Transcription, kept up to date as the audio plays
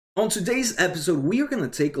On today's episode, we are going to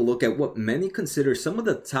take a look at what many consider some of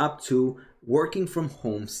the top two working from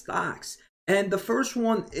home stocks. And the first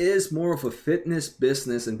one is more of a fitness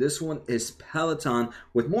business, and this one is Peloton.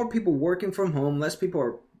 With more people working from home, less people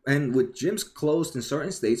are, and with gyms closed in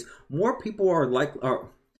certain states, more people are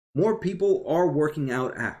working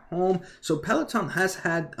out at home. So Peloton has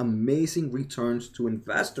had amazing returns to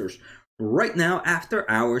investors. Right now,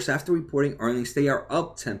 after hours, after reporting earnings, they are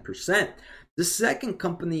up 10%. The second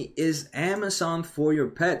company is Amazon for your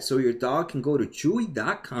pet, so your dog can go to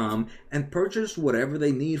Chewy.com and purchase whatever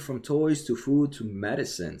they need, from toys to food to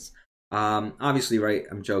medicines. Obviously, right,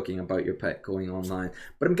 I'm joking about your pet going online,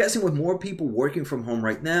 but I'm guessing with more people working from home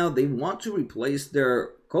right now, they want to replace their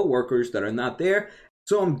co-workers that are not there.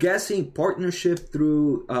 So I'm guessing partnership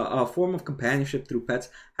through a form of companionship through pets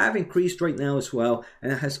have increased right now as well,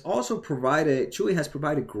 and it has also Chewy has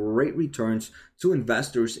provided great returns to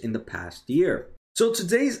investors in the past year. So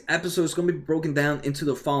today's episode is going to be broken down into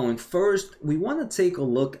the following. First, we want to take a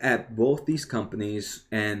look at both these companies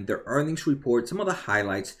and their earnings report, some of the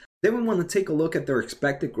highlights. Then we want to take a look at their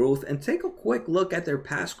expected growth and take a quick look at their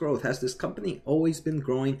past growth. Has this company always been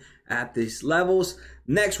growing at these levels?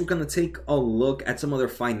 Next, we're going to take a look at some of their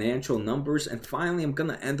financial numbers. And finally, I'm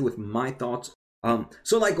going to end with my thoughts.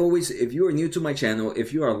 So like always, if you are new to my channel,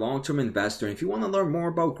 if you are a long-term investor, and if you want to learn more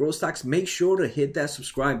about growth stocks, make sure to hit that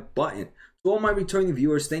subscribe button. To all my returning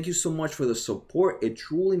viewers, thank you so much for the support. It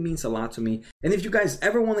truly means a lot to me. And if you guys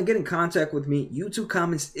ever want to get in contact with me, YouTube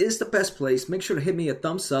comments is the best place. Make sure to hit me a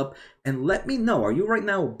thumbs up and let me know, are you right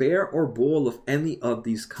now a bear or bull of any of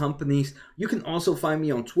these companies? You can also find me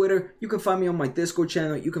on Twitter. You can find me on my Discord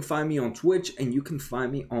channel. You can find me on Twitch, and you can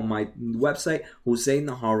find me on my website,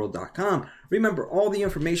 josenaharo.com. Remember, all the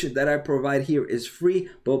information that I provide here is free,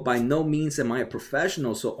 but by no means am I a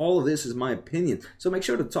professional. So all of this is my opinion. So make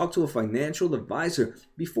sure to talk to a financial advisor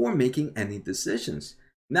before making any decisions.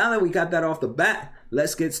 Now that we got that off the bat,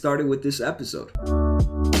 let's get started with this episode.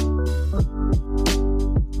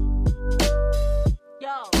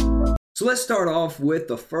 So let's start off with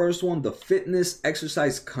the first one, the fitness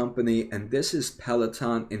exercise company, and this is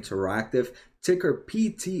Peloton Interactive, ticker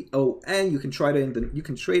PTON. You can trade it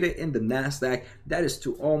in the Nasdaq. That is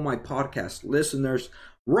to all my podcast listeners.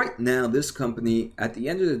 Right now, this company at the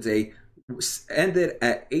end of the day ended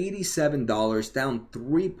at $87, down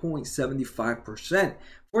 3.75%.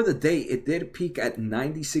 For the day, it did peak at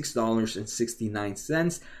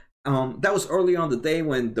 $96.69. That was early on the day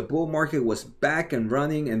when the bull market was back and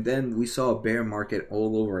running, and then we saw a bear market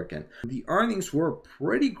all over again. The earnings were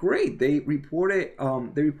pretty great. They reported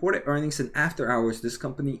earnings, and after hours, this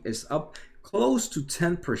company is up close to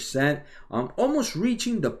 10%, almost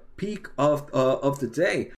reaching the peak of the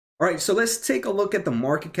day. All right, so let's take a look at the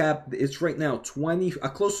market cap. It's right now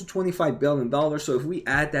close to $25 billion. So if we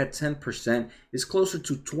add that 10%, it's closer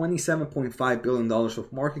to $27.5 billion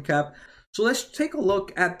of market cap. So let's take a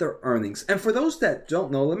look at their earnings. And for those that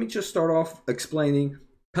don't know, let me just start off explaining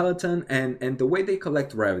Peloton and the way they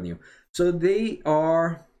collect revenue. So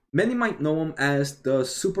many might know them as the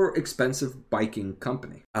super expensive biking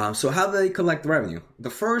company. So how do they collect revenue? The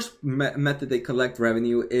first method they collect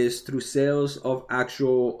revenue is through sales of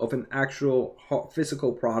an actual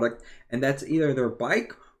physical product, and that's either their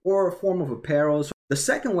bike or a form of apparel. The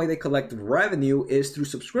second way they collect revenue is through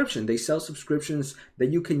subscription. They sell subscriptions that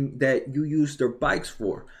you use their bikes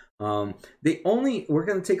for. We're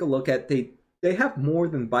going to take a look at they have more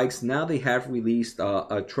than bikes now. They have released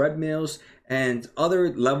treadmills and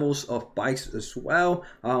other levels of bikes as well.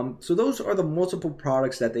 So those are the multiple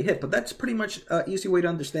products that they hit, but that's pretty much an easy way to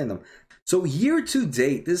understand them. So year to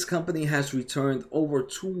date, this company has returned over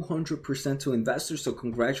 200% to investors. So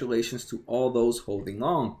congratulations to all those holding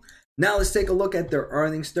on. Now let's take a look at their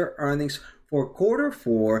earnings. Their earnings for quarter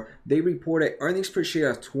four, they reported earnings per share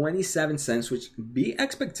of 27 cents, which beat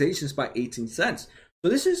expectations by 18 cents. So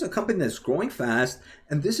this is a company that's growing fast,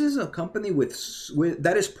 and this is a company with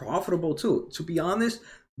that is profitable too. To be honest,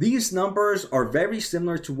 these numbers are very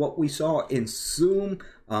similar to what we saw in Zoom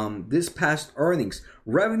this past earnings.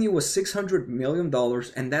 Revenue was $600 million,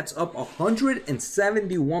 and that's up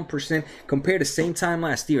 171% compared to same time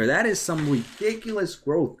last year. That is some ridiculous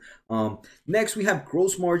growth. Next, we have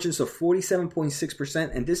gross margins of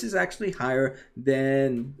 47.6%, and this is actually higher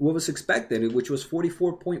than what was expected, which was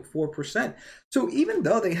 44.4%. So even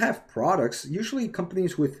though they have products, usually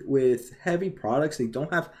companies with heavy products, they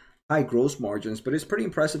don't have high gross margins, but it's pretty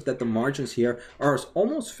impressive that the margins here are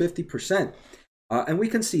almost 50%. And we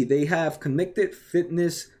can see they have connected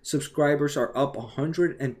fitness subscribers are up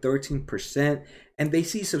 113%, and they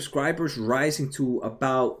see subscribers rising to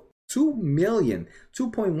about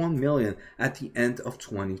 2.1 million at the end of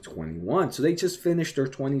 2021. So they just finished their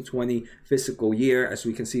 2020 fiscal year. As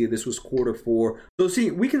we can see, this was Q4. So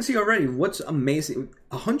see, we can see already what's amazing.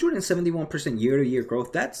 171% year-to-year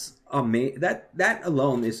growth. That's that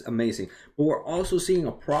alone is amazing. But we're also seeing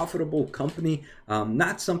a profitable company,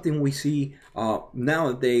 not something we see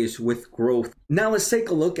nowadays with growth. Now let's take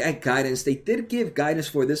a look at guidance. They did give guidance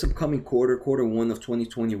for this upcoming Q1 of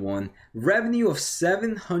 2021. Revenue of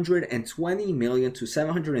 720 million to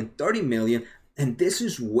 730 million. And this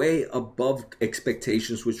is way above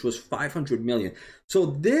expectations, which was 500 million. So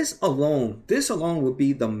this alone would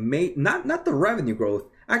be the main, not the revenue growth.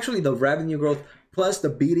 Actually, the revenue growth plus the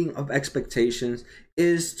beating of expectations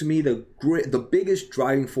is, to me, the biggest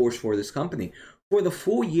driving force for this company. For the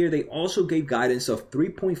full year, they also gave guidance of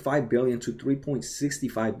 3.5 billion to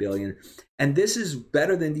 3.65 billion. And this is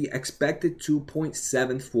better than the expected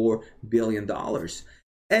 $2.74 billion.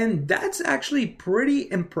 And that's actually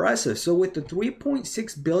pretty impressive. So with the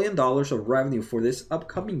 $3.6 billion of revenue for this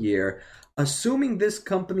upcoming year, assuming this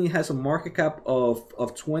company has a market cap of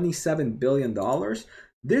 $27 billion,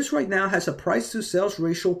 this right now has a price to sales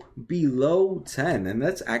ratio below 10. And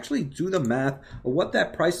let's actually do the math of what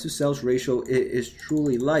that price to sales ratio is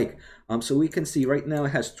truly like. So we can see right now it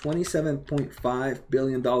has $27.5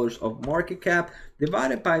 billion of market cap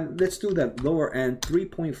divided by, let's do that lower end,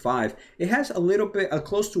 3.5. It has a little bit,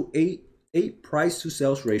 close to 8 price to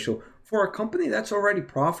sales ratio for a company that's already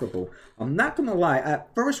profitable. I'm not gonna lie.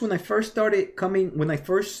 At first, when I first started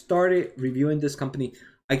reviewing this company,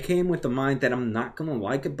 I came with the mind that I'm not going to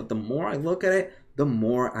like it, but the more I look at it, the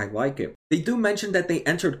more I like it. They do mention that they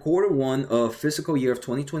entered Q1 of fiscal year of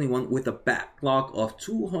 2021 with a backlog of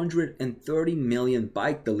 230 million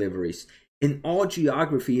bike deliveries in all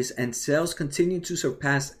geographies, and sales continue to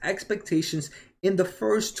surpass expectations in the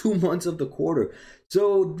first 2 months of the quarter.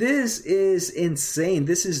 So this is insane.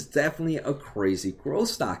 This is definitely a crazy growth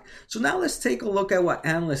stock. So now let's take a look at what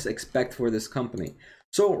analysts expect for this company.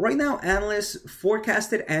 So right now, analysts'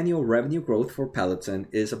 forecasted annual revenue growth for Peloton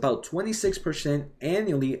is about 26%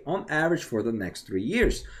 annually on average for the next 3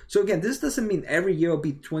 years. So again, this doesn't mean every year will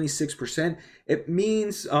be 26%. It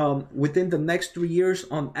means within the next 3 years,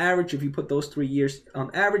 on average, if you put those 3 years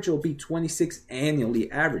on average, it will be 26 annually,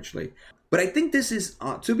 averagely. But I think this is,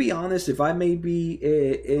 to be honest, if I may be,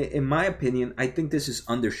 in my opinion, I think this is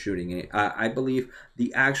undershooting it. I believe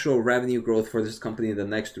the actual revenue growth for this company in the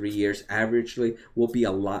next 3 years, averagely, will be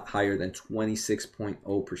a lot higher than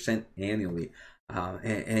 26.0% annually.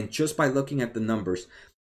 And just by looking at the numbers,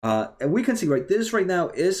 and we can see, right, this right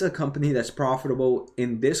now is a company that's profitable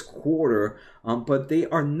in this quarter, but they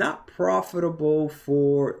are not profitable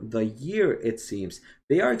for the year, it seems.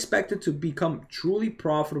 They are expected to become truly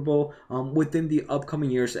profitable within the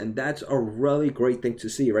upcoming years, and that's a really great thing to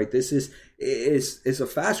see, right? This is a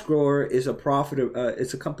fast grower, is a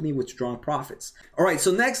it's a company with strong profits. All right,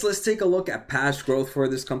 so next, let's take a look at past growth for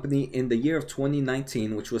this company. In the year of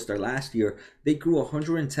 2019, which was their last year, they grew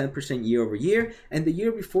 110% year over year, and the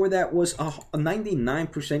year before that was a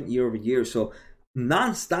 99% year over year. So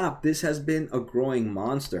non-stop, this has been a growing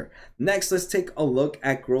monster. Next, let's take a look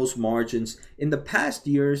at gross margins. In the past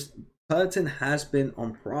years, Peloton has been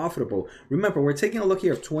unprofitable. Remember, we're taking a look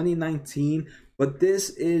here of 2019, but this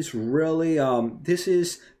is really this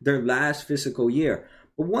is their last fiscal year.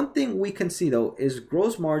 But one thing we can see, though, is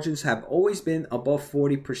gross margins have always been above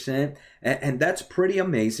 40%, and that's pretty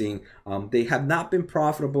amazing. They have not been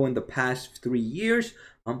profitable in the past 3 years,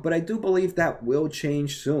 but I do believe that will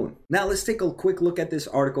change soon. Now, let's take a quick look at this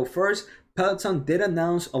article first. Peloton did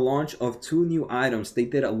announce a launch of 2 new items. They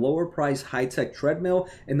did a lower price high-tech treadmill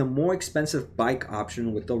and a more expensive bike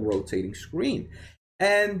option with a rotating screen.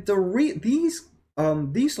 And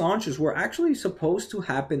these launches were actually supposed to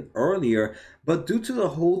happen earlier, but due to the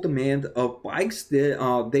whole demand of bikes,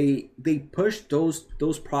 they pushed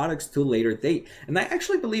those products to a later date. And I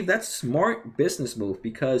actually believe that's a smart business move,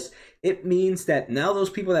 because it means that now those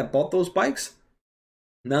people that bought those bikes,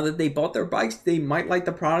 now that they bought their bikes, they might like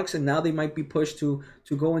the products, and now they might be pushed to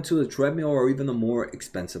go into the treadmill or even a more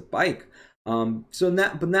expensive bike.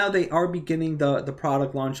 But now they are beginning the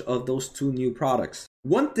product launch of those 2 new products.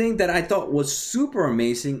 One thing that I thought was super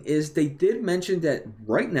amazing is they did mention that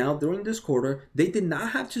right now, during this quarter, they did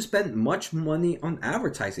not have to spend much money on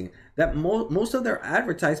advertising. That most of their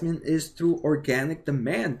advertisement is through organic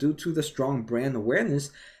demand due to the strong brand awareness.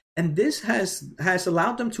 And this has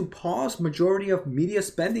allowed them to pause majority of media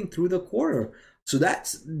spending through the quarter. So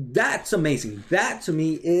that's amazing. That to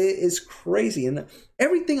me is crazy, and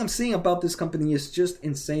everything I'm seeing about this company is just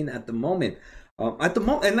insane at the moment.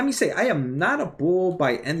 And let me say, I am not a bull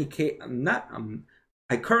by any case.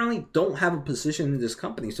 I currently don't have a position in this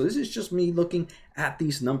company, so this is just me looking at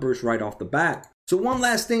these numbers right off the bat. So one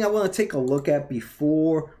last thing I want to take a look at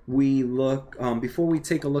before we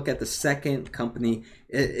take a look at the second company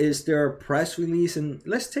is their press release, and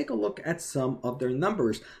let's take a look at some of their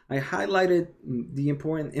numbers. I highlighted the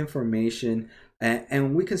important information,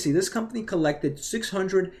 and we can see this company collected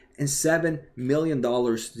 $607 million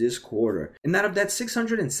this quarter, and out of that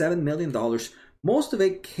 $607 million, most of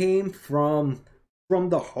it came from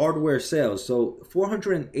the hardware sales. So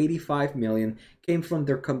 485 million came from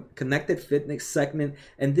their connected fitness segment,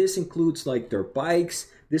 and this includes like their bikes.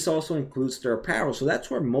 This also includes their apparel. So that's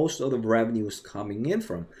where most of the revenue is coming in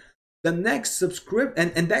from. The next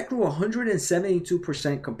subscription, and that grew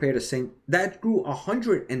 172% compared to that grew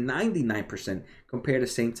 199% compared to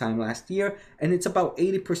same time last year, and it's about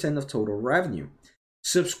 80% of total revenue.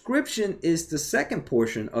 Subscription is the second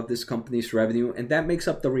portion of this company's revenue, and that makes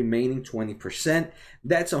up the remaining 20%.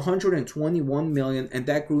 That's 121 million, and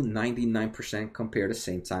that grew 99% compared to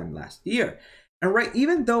same time last year. And right,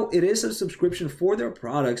 even though it is a subscription for their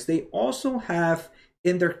products, they also have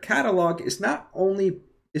in their catalog, it's not only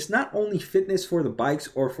fitness for the bikes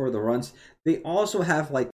or for the runs. They also have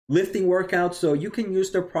like lifting workouts, so you can use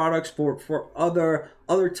their products for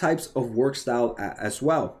other types of work style as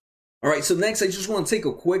well. All right, so next I just want to take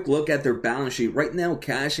a quick look at their balance sheet. Right now,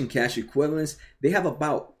 cash and cash equivalents, they have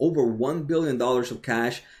about over $1 billion of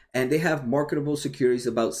cash, and they have marketable securities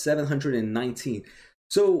about 719.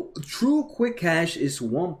 So true quick cash is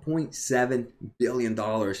 $1.7 billion,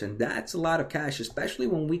 and that's a lot of cash, especially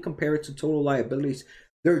when we compare it to total liabilities.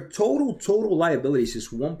 Their total liabilities is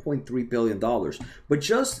 $1.3 billion. But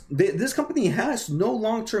this company has no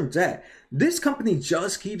long-term debt. This company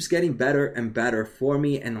just keeps getting better and better for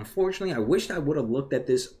me. And unfortunately, I wish I would have looked at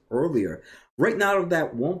this earlier. Right now, out of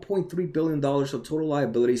that $1.3 billion of total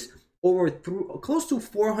liabilities, close to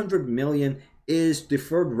 $400 million is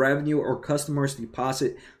deferred revenue or customers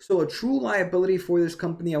deposit. So a true liability for this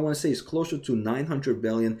company, I want to say, is closer to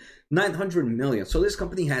 $900 million. So this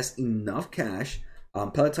company has enough cash.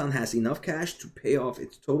 Peloton has enough cash to pay off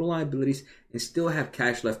its total liabilities and still have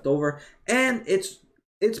cash left over, and it's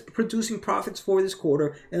producing profits for this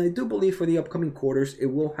quarter, and I do believe for the upcoming quarters it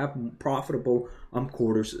will have profitable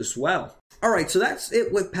quarters as well. All right, so that's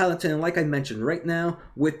it with Peloton. Like I mentioned, right now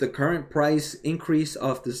with the current price increase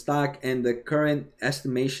of the stock and the current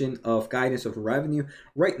estimation of guidance of revenue,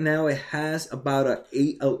 right now it has about a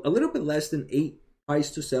little bit less than 8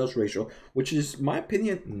 price to sales ratio, which is, in my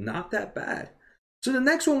opinion, not that bad. So the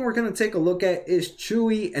next one we're going to take a look at is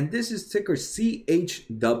Chewy, and this is ticker CHWY.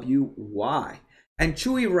 And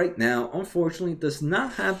Chewy right now, unfortunately, does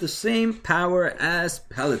not have the same power as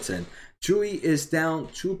Peloton. Chewy is down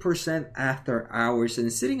 2% after hours and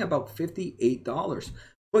is sitting about $58.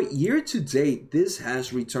 But year to date, this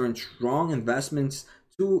has returned strong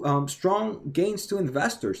gains to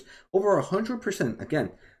investors, over 100%.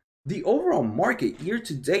 Again, the overall market year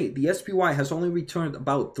to date, the SPY has only returned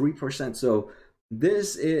about 3%. So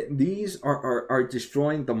these are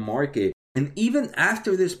destroying the market. And even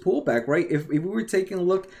after this pullback, right, if we were taking a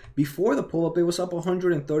look before the pull up, it was up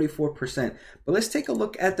 134%. But let's take a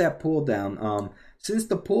look at that pull down. Since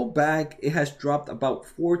the pullback, it has dropped about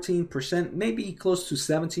 14%, maybe close to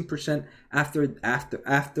 17% after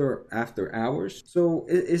hours. So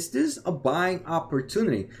is this a buying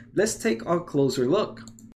opportunity? Let's take a closer look.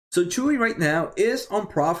 So Chewy right now is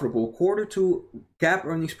unprofitable. Quarter two GAAP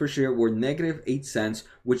earnings per share were negative 8 cents,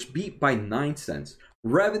 which beat by 9 cents.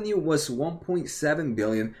 Revenue was 1.7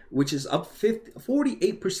 billion, which is up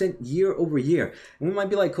 48% year over year. And we might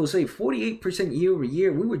be like, Jose, 48% year over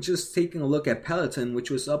year. We were just taking a look at Peloton,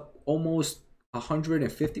 which was up almost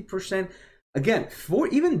 150%. Again,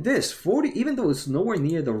 even though it's nowhere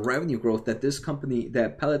near the revenue growth that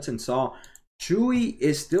Peloton saw, Chewy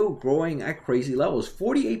is still growing at crazy levels.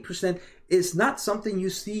 48% is not something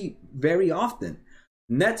you see very often.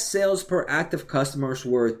 Net sales per active customers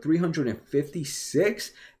were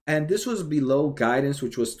 356, and this was below guidance,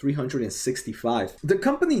 which was 365. The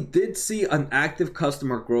company did see an active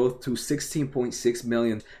customer growth to 16.6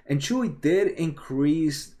 million, and Chewy did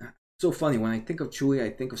increase. So funny, when I think of Chewy,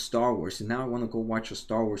 I think of Star Wars, and now I want to go watch a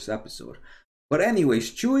Star Wars episode. But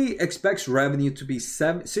anyways, Chewy expects revenue to be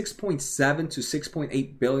 $6.7 to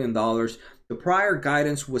 $6.8 billion. The prior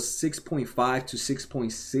guidance was 6.5 to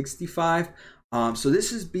 6.65. So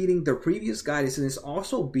this is beating their previous guidance, and it's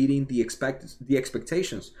also beating the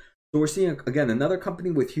expectations. So we're seeing, again, another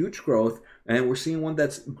company with huge growth, And we're seeing one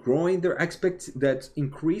that's growing that's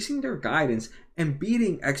increasing their guidance and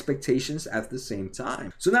beating expectations at the same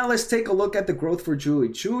time. So now let's take a look at the growth for Chewy.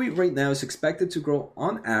 Chewy right now is expected to grow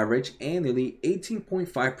on average annually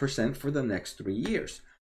 18.5% for the next 3 years.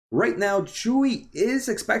 Right now, Chewy is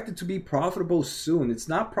expected to be profitable soon. It's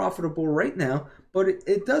not profitable right now, but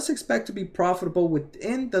it does expect to be profitable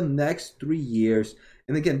within the next 3 years.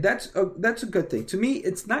 And again, that's a good thing. To me,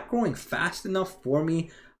 it's not growing fast enough for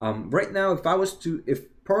me. Right now, if I was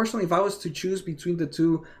to choose between the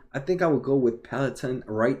two, I think I would go with Peloton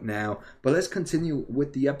right now. But let's continue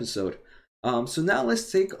with the episode. So now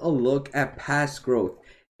let's take a look at past growth.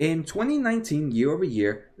 In 2019, year over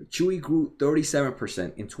year, Chewy grew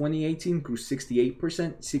 37%. In 2018, grew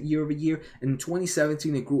 68% year over year. And in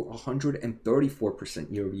 2017, it grew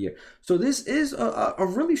 134% year over year. So this is a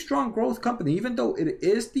really strong growth company. Even though it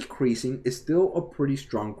is decreasing, it's still a pretty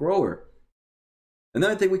strong grower.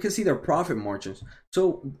 Another thing, we can see their profit margins.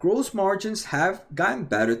 So gross margins have gotten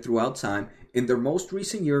better throughout time. In their most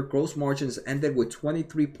recent year, gross margins ended with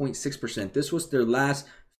 23.6%. This was their last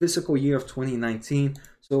fiscal year of 2019.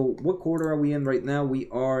 So what quarter are we in right now? We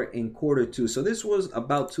are in quarter 2. So this was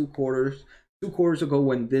about 2 quarters ago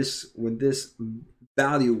when this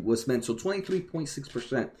value was meant. So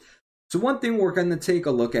 23.6%. So one thing we're going to take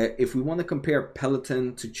a look at, if we want to compare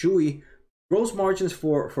Peloton to Chewy, gross margins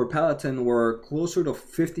for Peloton were closer to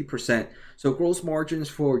 50%. So gross margins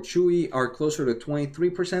for Chewy are closer to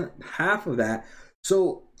 23%, half of that.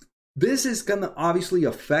 So this is going to obviously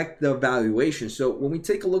affect the valuation. So when we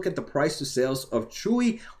take a look at the price to sales of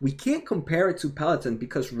Chewy, we can't compare it to Peloton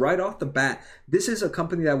because right off the bat, this is a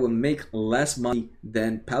company that will make less money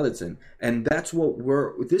than Peloton. And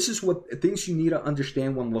this is what things you need to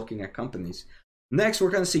understand when looking at companies. Next, we're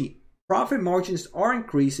going to see profit margins are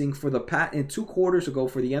increasing for in 2 quarters ago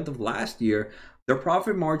for the end of last year. Their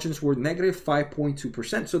profit margins were negative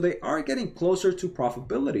 5.2%, so they are getting closer to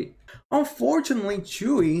profitability. Unfortunately,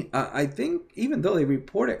 Chewy, I think even though they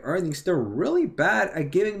reported earnings, they're really bad at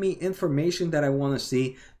giving me information that I want to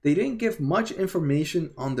see. They didn't give much information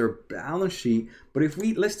on their balance sheet, but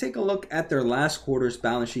let's take a look at their last quarter's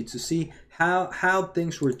balance sheet to see how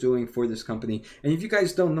things were doing for this company. And if you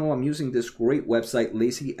guys don't know, I'm using this great website,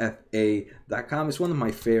 lazyfa.com. It's one of my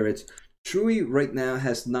favorites. Chewy right now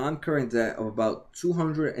has non-current debt of about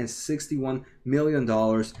 $261 million,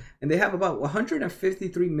 and they have about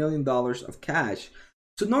 $153 million of cash.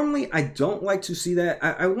 So normally I don't like to see that.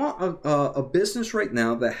 I want a business right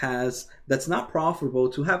now that's not profitable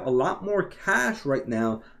to have a lot more cash right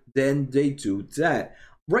now than they do debt.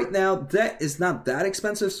 Right now, debt is not that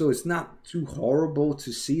expensive, so it's not too horrible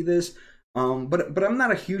to see this. But I'm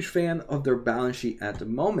not a huge fan of their balance sheet at the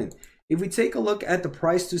moment. If we take a look at the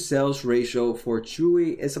price to sales ratio for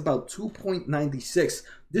Chewy, it's about 2.96.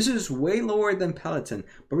 This is way lower than Peloton.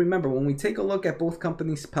 But remember, when we take a look at both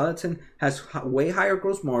companies, Peloton has way higher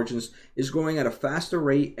gross margins, is growing at a faster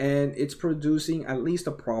rate, and it's producing at least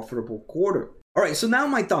a profitable quarter. All right, so now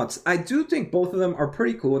my thoughts. I do think both of them are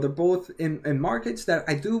pretty cool. They're both in markets that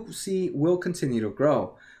I do see will continue to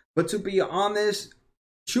grow. But to be honest,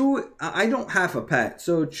 Chewy, I don't have a pet,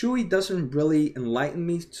 so Chewy doesn't really enlighten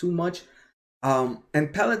me too much.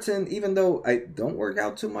 And Peloton, even though I don't work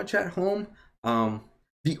out too much at home,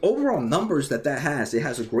 the overall numbers that has, it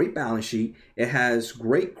has a great balance sheet, it has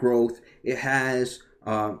great growth, it's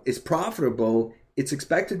profitable, it's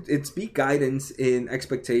expected, its beat guidance in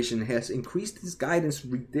expectation has increased its guidance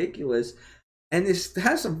ridiculous. And it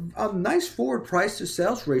has a nice forward price to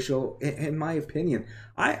sales ratio, in my opinion.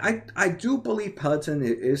 I do believe Peloton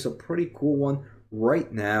is a pretty cool one right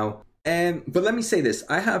now. But let me say this.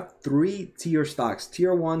 I have 3 tier stocks.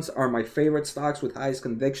 Tier 1s are my favorite stocks with highest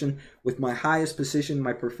conviction, with my highest position in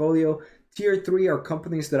my portfolio. Tier 3 are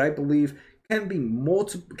companies that I believe can be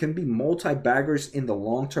multi-baggers in the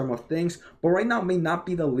long term of things, but right now may not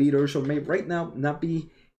be the leaders, or may right now not be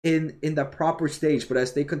in the proper stage, but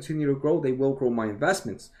as they continue to grow, they will grow my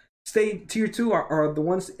investments. Tier 2 are the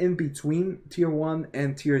ones in between tier 1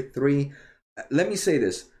 and tier 3. Let me say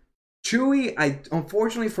this. Chewy,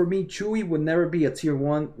 unfortunately for me, Chewy would never be a tier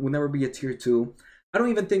 1, would never be a tier 2. I don't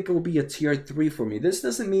even think it will be a tier 3 for me. This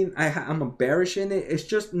doesn't mean I'm a bearish in it. It's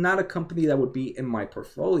just not a company that would be in my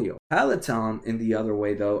portfolio. Peloton, in the other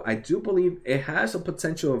way though, I do believe it has a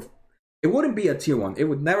potential of, it wouldn't be a tier 1. It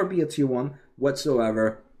would never be a tier 1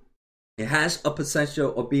 whatsoever. It has a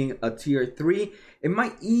potential of being a tier 3. It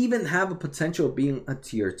might even have a potential of being a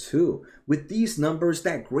tier 2. With these numbers,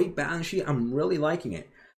 that great balance sheet, I'm really liking it.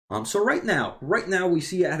 So right now we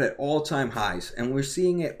see it at all-time highs, and we're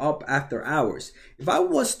seeing it up after hours. If I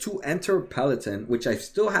was to enter Peloton, which I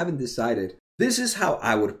still haven't decided, This is how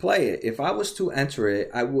I would play it. If I was to enter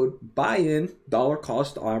it, I would buy in dollar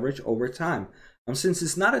cost average over time. Since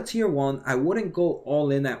it's not a tier 1, I wouldn't go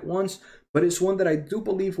all in at once, but it's one that I do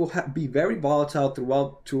believe will be very volatile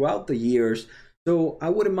throughout the years. So I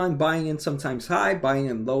wouldn't mind buying in sometimes high, buying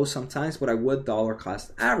in low sometimes, but I would dollar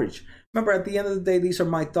cost average. Remember, at the end of the day, these are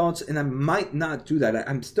my thoughts, and I might not do that.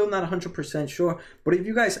 I'm still not 100% sure, but if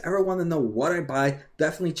you guys ever want to know what I buy,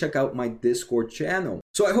 definitely check out my Discord channel.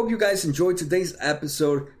 So I hope you guys enjoyed today's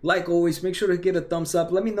episode. Like always, make sure to give a thumbs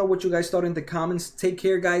up. Let me know what you guys thought in the comments. Take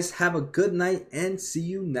care, guys. Have a good night, and see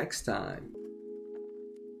you next time.